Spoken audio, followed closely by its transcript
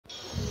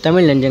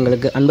தமிழ்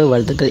நெஞ்சங்களுக்கு அன்பு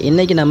வாழ்த்துக்கள்.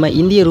 இன்றைக்கி நம்ம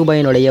இந்திய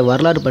ரூபாயினுடைய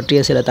வரலாறு பற்றிய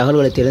சில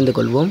தகவல்களை தெரிந்து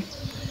கொள்வோம்.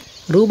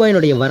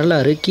 ரூபாயினுடைய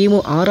வரலாறு கிமு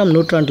 6ஆம்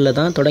நூற்றாண்டில்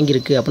தான்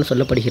தொடங்கியிருக்கு அப்படின்னு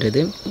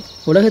சொல்லப்படுகிறது.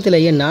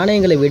 உலகத்திலேயே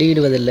நாணயங்களை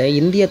வெளியிடுவதில்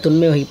இந்தியா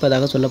தொன்மை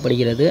வகிப்பதாக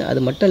சொல்லப்படுகிறது.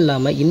 அது மட்டும்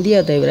இல்லாமல் இந்தியா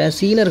தவிர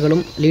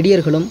சீனர்களும்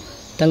லிடியர்களும்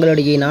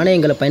தங்களுடைய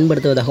நாணயங்களை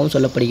பயன்படுத்துவதாகவும்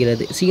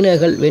சொல்லப்படுகிறது.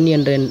 சீனர்கள் வெண்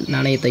என்ற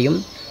நாணயத்தையும்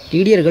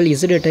லிடியர்கள்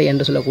இசுடேட்டை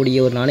என்று சொல்லக்கூடிய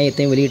ஒரு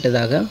நாணயத்தையும்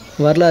வெளியிட்டதாக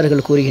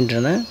வரலாறுகள்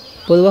கூறுகின்றன.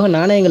 பொதுவாக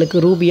நாணயங்களுக்கு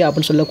ரூபியா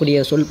அப்படின்னு சொல்லக்கூடிய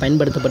சொல்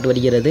பயன்படுத்தப்பட்டு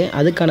வருகிறது.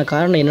 அதுக்கான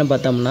காரணம் என்னென்னு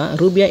பார்த்தோம்னா,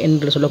 ரூபியா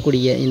என்று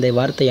சொல்லக்கூடிய இந்த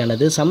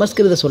வார்த்தையானது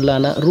சமஸ்கிருத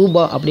சொல்லான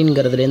ரூபா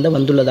அப்படிங்கிறதுலேருந்து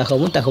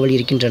வந்துள்ளதாகவும் தகவல்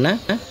இருக்கின்றன.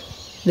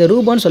 இந்த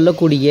ரூபான்னு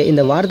சொல்லக்கூடிய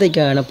இந்த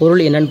வார்த்தைக்கான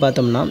பொருள் என்னென்னு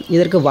பார்த்தோம்னா,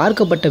 இதற்கு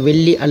வார்க்கப்பட்ட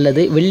வெள்ளி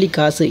அல்லது வெள்ளி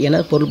காசு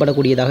என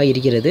பொருள்படக்கூடியதாக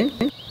இருக்கிறது.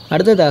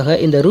 அடுத்ததாக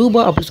இந்த ரூபா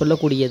அப்படின்னு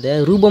சொல்லக்கூடியதை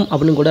ரூபம்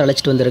அப்படின்னு கூட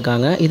அழைச்சிட்டு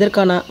வந்திருக்காங்க.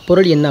 இதற்கான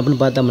பொருள் என்ன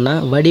அப்படின்னு பார்த்தோம்னா,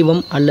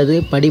 வடிவம் அல்லது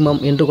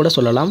படிமம் என்று கூட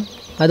சொல்லலாம்.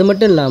 அது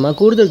மட்டும் இல்லாமல்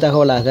கூடுதல்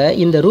தகவலாக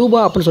இந்த ரூபா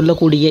அப்படின்னு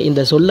சொல்லக்கூடிய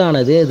இந்த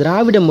சொல்லானது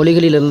திராவிட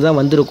மொழிகளிலிருந்து தான்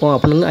வந்திருக்கும்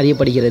அப்படின்னு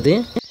அறியப்படுகிறது.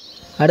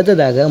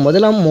 அடுத்ததாக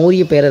முதலாம்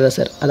மௌரிய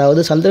பேரரசர்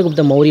அதாவது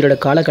சந்திரகுப்த மௌரியரோட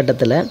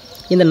காலகட்டத்தில்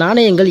இந்த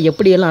நாணயங்கள்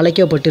எப்படியெல்லாம்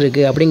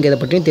அழைக்கப்பட்டிருக்கு அப்படிங்கிறத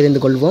பற்றியும்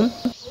தெரிந்து கொள்வோம்.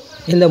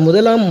 இந்த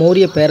முதலாம்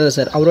மௌரிய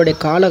பேரரசர் அவருடைய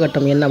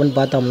காலகட்டம் என்ன அப்படின்னு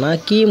பார்த்தோம்னா,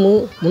 கிமு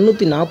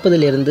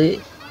 340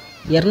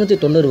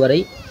 290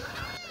 வரை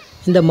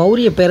இந்த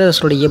மௌரிய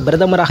பேரரசருடைய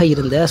பிரதமராக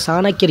இருந்த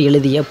சாணக்கியர்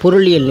எழுதிய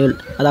பொருளியல் நூல்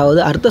அதாவது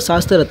அர்த்த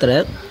சாஸ்திரத்தில்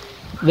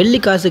வெள்ளி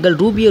காசுகள்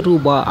ரூபிய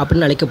ரூபா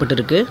அப்படின்னு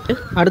அழைக்கப்பட்டிருக்கு.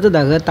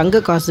 அடுத்ததாக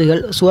தங்க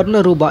காசுகள் சுவர்ண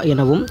ரூபா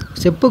எனவும்,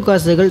 செப்பு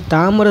காசுகள்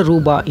தாமர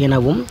ரூபா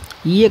எனவும்,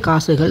 ஈய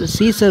காசுகள்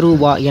சீச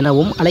ரூபா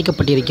எனவும்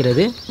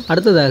அழைக்கப்பட்டிருக்கிறது.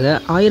 அடுத்ததாக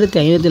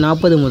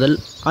 1540 முதல்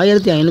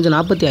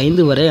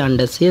 1545 வரை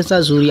ஆண்ட சேஷா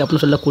சூரி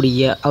அப்படின்னு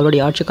சொல்லக்கூடிய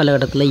அவருடைய ஆட்சி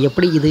காலகட்டத்தில்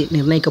எப்படி இது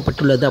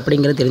நிர்ணயிக்கப்பட்டுள்ளது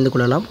அப்படிங்கிறத தெரிந்து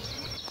கொள்ளலாம்.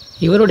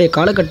 இவருடைய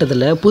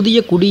காலகட்டத்தில் புதிய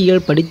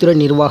குடியியல் படித்துறை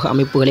நிர்வாக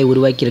அமைப்புகளை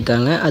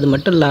உருவாக்கியிருக்காங்க. அது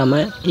மட்டும்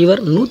இல்லாமல்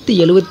இவர்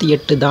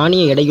 178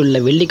 தானிய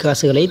எடையுள்ள வெள்ளி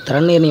காசுகளை தர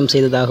நிர்ணயம்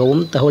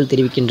செய்ததாகவும் தகவல்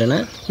தெரிவிக்கின்றன.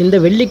 இந்த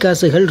வெள்ளி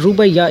காசுகள்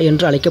ரூபையா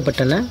என்று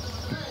அழைக்கப்பட்டன.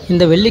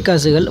 இந்த வெள்ளி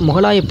காசுகள்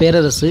முகலாய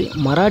பேரரசு,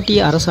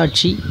 மராட்டிய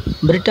அரசாட்சி,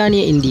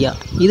 பிரிட்டானிய இந்தியா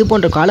இது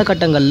போன்ற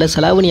காலகட்டங்களில்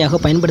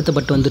செலாவணியாக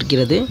பயன்படுத்தப்பட்டு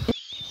வந்திருக்கிறது.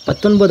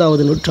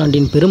 19ஆவது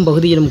நூற்றாண்டின் பெரும்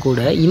பகுதியிலும் கூட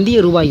இந்திய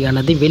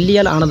ரூபாயானது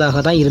வெள்ளியால்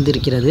ஆனதாக தான்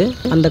இருந்திருக்கிறது.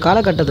 அந்த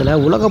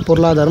காலகட்டத்தில் உலக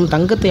பொருளாதாரம்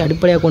தங்கத்தை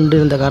அடிப்படையாக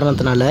கொண்டிருந்த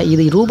காரணத்தினால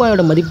இது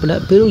ரூபாயோட மதிப்பில்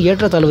பெரும்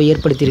ஏற்றத்தாழ்வை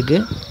ஏற்படுத்தியிருக்கு.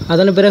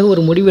 அதன் பிறகு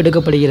ஒரு முடிவு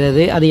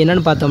எடுக்கப்படுகிறது. அது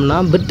என்னென்னு பார்த்தோம்னா,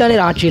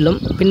 பிரிட்டானியர்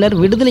ஆட்சியிலும் பின்னர்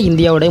விடுதலை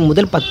இந்தியாவுடைய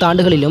முதல் 10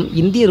 ஆண்டுகளிலும்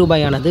இந்திய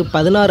ரூபாயானது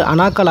 16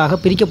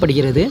 அணாக்களாக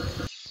பிரிக்கப்படுகிறது.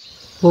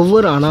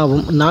 ஒவ்வொரு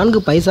அணாவும் 4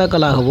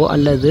 பைசாக்களாகவோ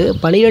அல்லது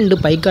 12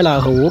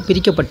 பைக்களாகவோ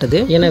பிரிக்கப்பட்டது.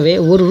 எனவே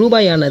ஒரு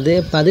ரூபாயானது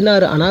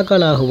 16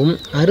 அணாக்களாகவும்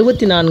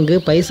 64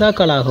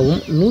 பைசாக்களாகவும்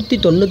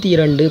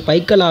 192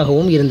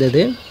 பைக்களாகவும்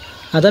இருந்தது.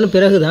 அதன்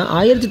பிறகுதான்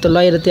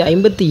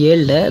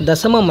 1957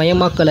 தசம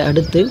மயமாக்கலை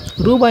அடுத்து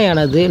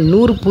ரூபாயானது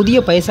 100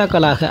 புதிய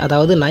பைசாக்களாக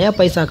அதாவது நயா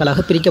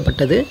பைசாக்களாக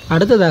பிரிக்கப்பட்டது.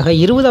 அடுத்ததாக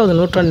 20ஆவது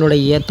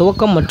நூற்றாண்டினுடைய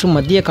துவக்கம் மற்றும்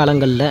மத்திய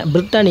காலங்களில்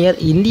பிரிட்டானியர்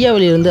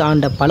இந்தியாவிலிருந்து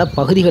ஆண்ட பல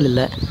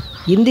பகுதிகளில்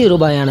இந்திய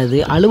ரூபாயானது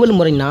அலுவல்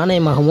முறை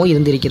நாணயமாகவும்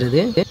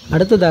இருந்திருக்கிறது.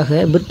 அடுத்ததாக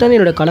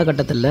பிரிட்டானியரோட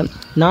காலகட்டத்தில்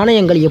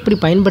நாணயங்கள் எப்படி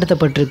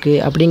பயன்படுத்தப்பட்டிருக்கு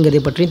அப்படிங்கிறதை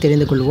பற்றியும்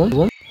தெரிந்து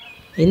கொள்வோம்.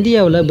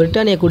 இந்தியாவில்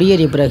பிரிட்டானிய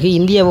குடியேறிய பிறகு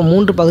இந்தியாவை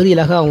 3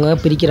 பகுதிகளாக அவங்க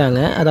பிரிக்கிறாங்க.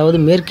 அதாவது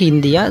மேற்கு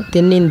இந்தியா,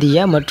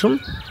 தென்னிந்தியா மற்றும்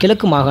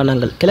கிழக்கு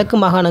மாகாணங்கள். கிழக்கு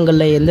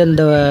மாகாணங்களில்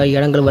எந்தெந்த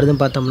இடங்கள்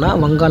வருதுன்னு பார்த்தோம்னா,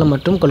 வங்காளம்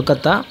மற்றும்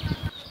கொல்கத்தா.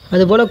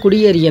 அதுபோல்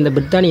குடியேறிய இந்த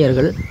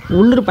பிரிட்டானியர்கள்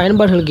உள்ளூர்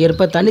பயன்பாடுகளுக்கு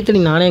ஏற்ப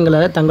தனித்தனி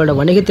நாணயங்களை தங்களோட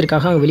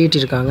வணிகத்திற்காக அவங்க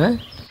வெளியிட்டிருக்காங்க.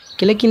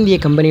 கிழக்கிந்திய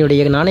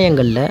கம்பெனியுடைய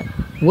நாணயங்களில்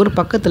ஒரு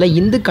பக்கத்தில்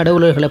இந்து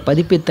கடவுளர்களை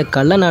பதிப்பித்த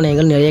கள்ள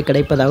நாணயங்கள் நிறைய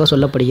கிடைப்பதாக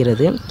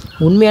சொல்லப்படுகிறது.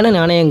 உண்மையான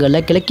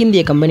நாணயங்களில்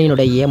கிழக்கிந்திய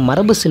கம்பெனியினுடைய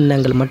மரபு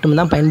சின்னங்கள்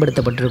மட்டும்தான்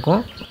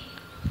பயன்படுத்தப்பட்டிருக்கும்.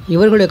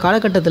 இவர்களுடைய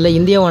காலகட்டத்தில்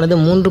இந்தியாவானது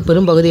 3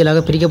 பெரும்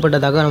பகுதிகளாக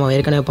பிரிக்கப்பட்டதாக நம்ம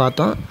ஏற்கனவே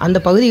பார்த்தோம். அந்த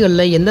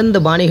பகுதிகளில்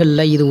எந்தெந்த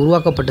பாணிகளில் இது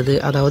உருவாக்கப்பட்டது,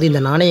 அதாவது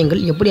இந்த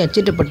நாணயங்கள் எப்படி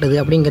அச்சிட்டப்பட்டது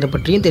அப்படிங்கிற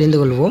பற்றியும் தெரிந்து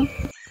கொள்வோம்.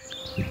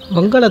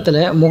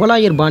 வங்காளத்தில்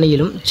முகலாயர்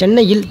பாணியிலும்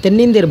சென்னையில்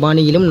தென்னிந்தியர்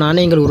பாணியிலும்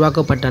நாணயங்கள்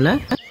உருவாக்கப்பட்டன.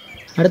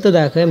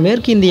 அடுத்ததாக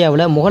மேற்கு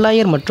இந்தியாவில்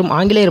முகலாயர் மற்றும்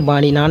ஆங்கிலேயர்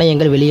பாணி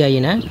நாணயங்கள்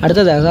வெளியாகின.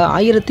 அடுத்ததாக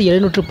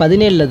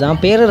 1717 தான்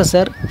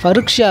பேரரசர்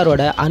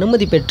ஃபருக்ஷாரோட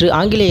அனுமதி பெற்று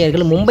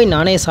ஆங்கிலேயர்கள் மும்பை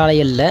நாணய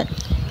சாலைகளில்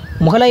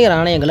முகலாயர்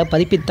நாணயங்களை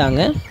பதிப்பித்தாங்க.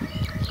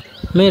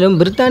 மேலும்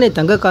பிரித்தானிய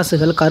தங்க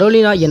காசுகள்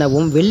கரோலினா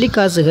எனவும், வெள்ளி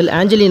காசுகள்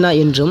ஆஞ்சலினா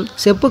என்றும்,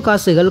 செப்பு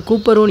காசுகள்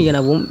கூப்பரூன்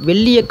எனவும்,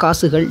 வெள்ளிய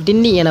காசுகள்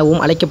டின்னி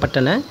எனவும்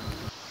அழைக்கப்பட்டன.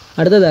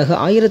 அடுத்ததாக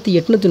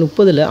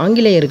 1830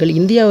 ஆங்கிலேயர்கள்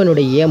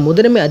இந்தியாவினுடைய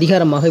முதன்மை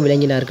அதிகாரமாக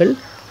விளங்கினார்கள்.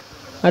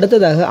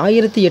 அடுத்ததாக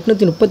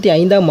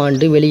 1835ஆம்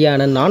ஆண்டு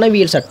வெளியான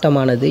நாணயவியல்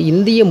சட்டமானது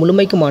இந்திய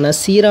முழுமைக்குமான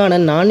சீரான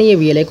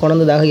நாணயவியலை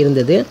கொண்டதாக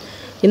இருந்தது.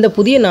 இந்த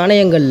புதிய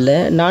நாணயங்களில்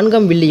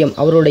 4ஆம் வில்லியம்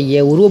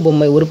அவருடைய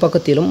உருவபொம்மை ஒரு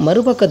பக்கத்திலும்,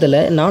 மறுபக்கத்தில்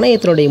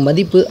நாணயத்தினுடைய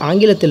மதிப்பு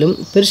ஆங்கிலத்திலும்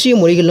பெர்ஷிய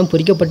மொழிகளிலும்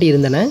பொறிக்கப்பட்டு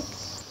இருந்தன.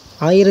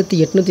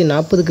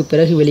 1840க்கு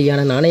பிறகு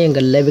வெளியான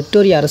நாணயங்களில்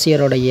விக்டோரியா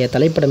அரசியருடைய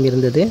தலைப்படம்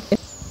இருந்தது.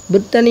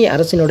 பிரித்தானிய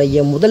அரசினுடைய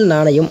முதல்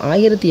நாணயம்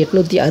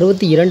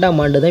 1862ஆம்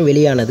ஆண்டு தான்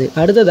வெளியானது.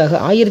 அடுத்ததாக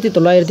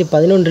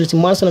 1911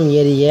 சிம்மாசனம்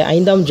ஏறிய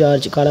 5ஆம்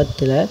ஜார்ஜ்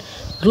காலத்தில்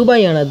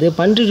ரூபாயானது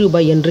பன்றி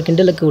ரூபாய் என்று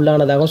கிண்டலுக்கு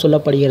உள்ளானதாகவும்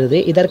சொல்லப்படுகிறது.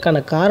 இதற்கான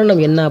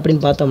காரணம் என்ன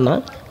அப்படின்னு பார்த்தோம்னா,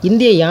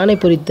 இந்திய யானை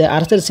பொறித்த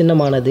அரசர்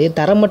சின்னமானது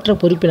தரமற்ற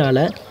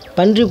பொறுப்பினால்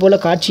பன்றி போல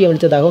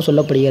காட்சியளித்ததாகவும்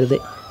சொல்லப்படுகிறது.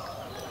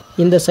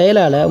 இந்த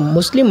செயலால்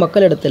முஸ்லீம்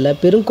மக்களிடத்தில்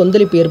பெரும்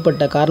கொந்தளிப்பு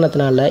ஏற்பட்ட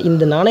காரணத்தினால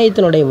இந்த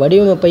நாணயத்தினுடைய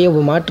வடிவமைப்பையை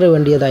மாற்ற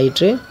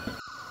வேண்டியதாயிற்று.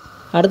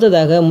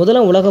 அடுத்ததாக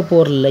முதலாம் உலகப்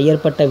போரில்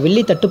ஏற்பட்ட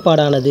வெள்ளி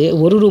தட்டுப்பாடானது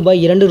 1 ரூபாய்,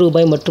 2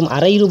 ரூபாய் மற்றும்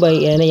அரை ரூபாய்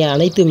என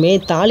அனைத்துமே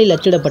தாளில்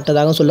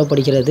அச்சிடப்பட்டதாக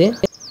சொல்லப்படுகிறது.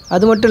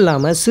 அது மட்டும்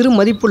இல்லாமல் சிறு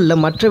மதிப்புள்ள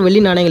மற்ற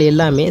வெள்ளி நாணயங்கள்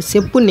எல்லாமே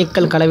செப்பு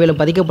நிக்கல் கலவையில்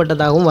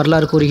பதிக்கப்பட்டதாகவும்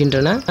வரலாறு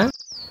கூறுகின்றன.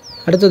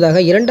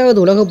 அடுத்ததாக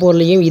 2வது உலகப்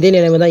போர்லேயும் இதே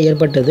நிலைமை தான்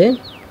ஏற்பட்டது.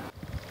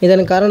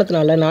 இதன்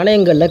காரணத்தினால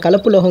நாணயங்களில்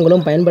கலப்பு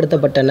லோகங்களும்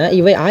பயன்படுத்தப்பட்டன.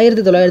 இவை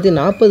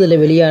 1940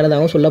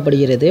 வெளியானதாகவும்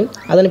சொல்லப்படுகிறது.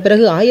 அதன்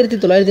பிறகு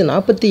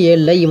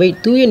 1947 இவை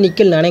தூய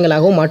நிக்கல்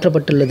நாணயங்களாகவும்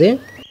மாற்றப்பட்டுள்ளது.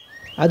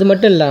 அது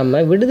மட்டும்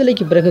இல்லாமல்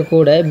விடுதலைக்கு பிறகு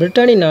கூட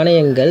பிரிட்டானிய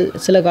நாணயங்கள்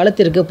சில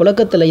காலத்திற்கு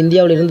புழக்கத்தில்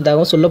இந்தியாவில்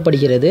இருந்ததாகவும்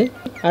சொல்லப்படுகிறது.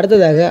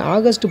 அடுத்ததாக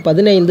ஆகஸ்ட்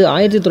 15,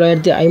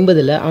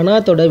 1950 அணா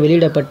தொடர்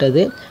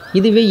வெளியிடப்பட்டது.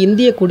 இதுவே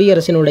இந்திய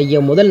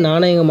குடியரசினுடைய முதல்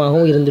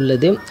நாணயமாகவும்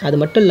இருந்துள்ளது. அது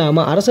மட்டும்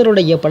இல்லாமல்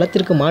அரசருடைய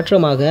படத்திற்கு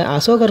மாற்றமாக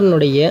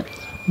அசோகரனுடைய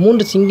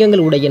 3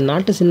 சிங்கங்கள் உடைய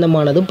நாட்டு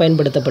சின்னமானதும்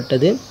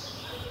பயன்படுத்தப்பட்டது.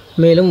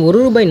 மேலும்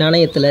 1 ரூபாய்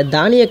நாணயத்தில்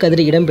தானிய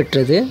கதிர்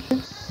இடம்பெற்றது.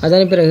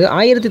 அதன் பிறகு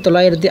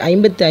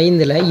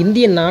 1955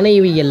 இந்திய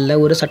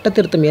நாணயவியலில் ஒரு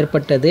சட்டத்திருத்தம்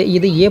ஏற்பட்டது.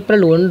 இது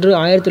ஏப்ரல் 1,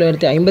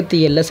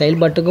 1957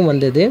 செயல்பாட்டுக்கும்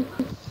வந்தது.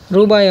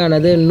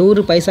 ரூபாயானது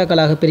 100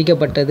 பைசாக்களாக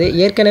பிரிக்கப்பட்டது.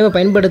 ஏற்கனவே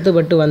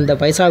பயன்படுத்தப்பட்டு வந்த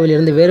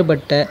பைசாவிலிருந்து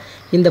வேறுபட்ட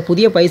இந்த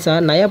புதிய பைசா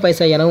நயா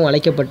பைசா எனவும்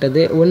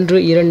அழைக்கப்பட்டது. 1,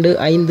 2,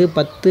 5,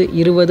 10,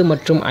 20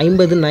 மற்றும்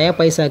 50 நயா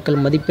பைசாக்கள்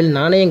மதிப்பில்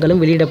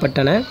நாணயங்களும்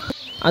வெளியிடப்பட்டன.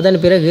 அதன்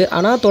பிறகு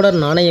அணா தொடர்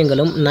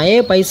நாணயங்களும் நய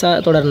பைசா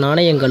தொடர்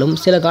நாணயங்களும்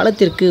சில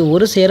காலத்திற்கு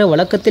ஒரு சேர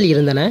வழக்கத்தில்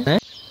இருந்தன.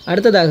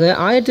 அடுத்ததாக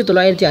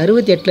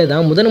 1968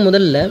 தான்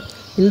முதல்ல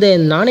இந்த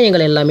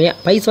நாணயங்கள் எல்லாமே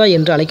பைசா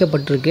என்று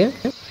அழைக்கப்பட்டிருக்கு.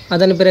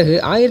 அதன் பிறகு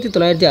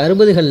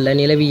 1960களில்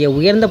நிலவிய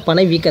உயர்ந்த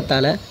பண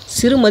வீக்கத்தால்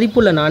சிறு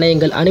மதிப்புள்ள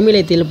நாணயங்கள்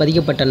அணுமிலையத்தில்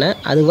பதிக்கப்பட்டன.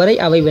 அதுவரை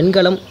அவை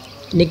வெண்கலம்,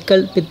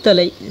 நிக்கல்,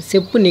 பித்தளை,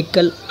 செப்பு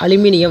நிக்கல்,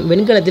 அலுமினியம்,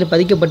 வெண்கலத்தில்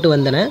பதிக்கப்பட்டு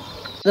வந்தன.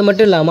 அது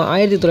மட்டும் இல்லாமல்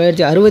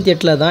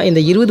 1968 தான் இந்த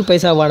 20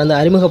 பைசாவானது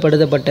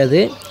அறிமுகப்படுத்தப்பட்டது.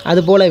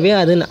 அதுபோலவே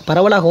அது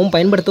பரவலாகவும்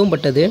பயன்படுத்தவும்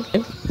பட்டது.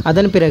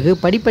 அதன் பிறகு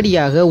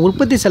படிப்படியாக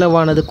உற்பத்தி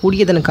செலவானது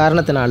கூடியதன்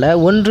காரணத்தினால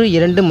 1,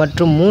 2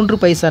 மற்றும் 3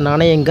 பைசா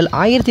நாணயங்கள்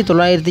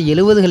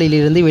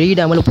 1970களிலிருந்து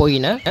வெளியிடாமல்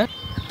போயின.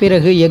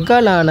 பிறகு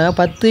எக்காலான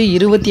 10,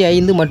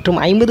 25 மற்றும்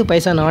 50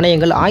 பைசா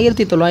நாணயங்கள்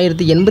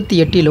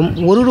 1988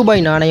 1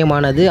 ரூபாய்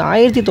நாணயமானது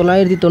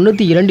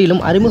 1992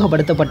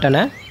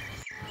 அறிமுகப்படுத்தப்பட்டன.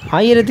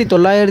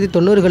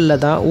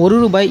 1990களில் தான் 1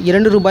 ரூபாய்,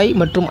 2 ரூபாய்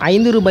மற்றும்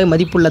 5 ரூபாய்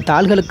மதிப்புள்ள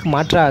தாள்களுக்கு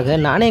மாற்றாக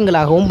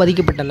நாணயங்களாகவும்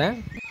பதிக்கப்பட்டன.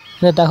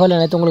 இந்த தகவல்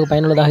அனைத்து உங்களுக்கு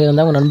பயனுள்ளதாக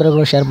இருந்தால் உங்கள்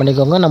நண்பர்களும் ஷேர்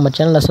பண்ணிக்கோங்க. நம்ம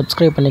சேனலை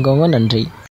சப்ஸ்கிரைப் பண்ணிக்கோங்க. நன்றி.